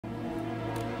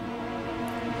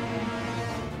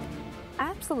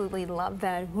absolutely love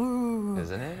that. Woo.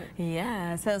 Isn't it?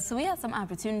 Yeah, so we have some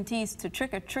opportunities to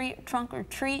trick or treat, trunk or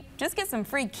treat, just get some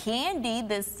free candy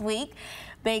this week.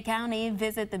 Bay County,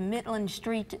 visit the Midland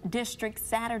Street District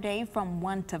Saturday from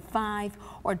 1 to 5,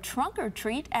 or trunk or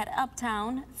treat at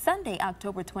Uptown Sunday,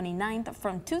 October 29th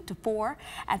from 2 to 4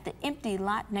 at the empty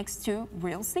lot next to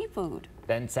Real Seafood.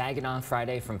 Then Saginaw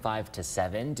Friday from 5 to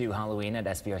 7, do Halloween at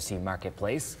SVRC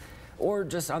Marketplace. Or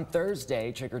just on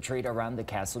Thursday, trick-or-treat around the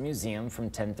Castle Museum from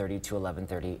 10:30 to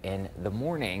 11:30 in the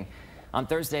morning. On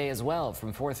Thursday as well,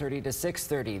 from 4:30 to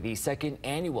 6:30, the second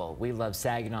annual We Love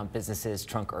Saginaw Businesses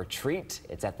Trunk or Treat.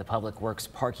 It's at the Public Works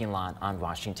parking lot on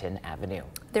Washington Avenue.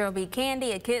 There will be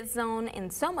candy, a kids zone,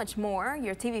 and so much more.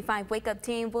 Your TV5 Wake Up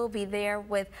team will be there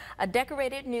with a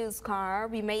decorated news car.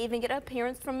 We may even get an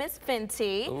appearance from Miss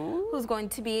Fenty, who's going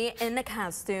to be in the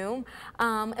costume.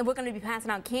 And we're going to be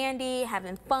passing out candy,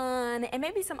 having fun, and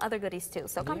maybe some other goodies too.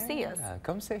 So come see us.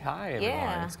 Come say hi, everyone.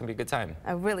 Yeah. It's going to be a good time.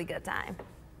 A really good time.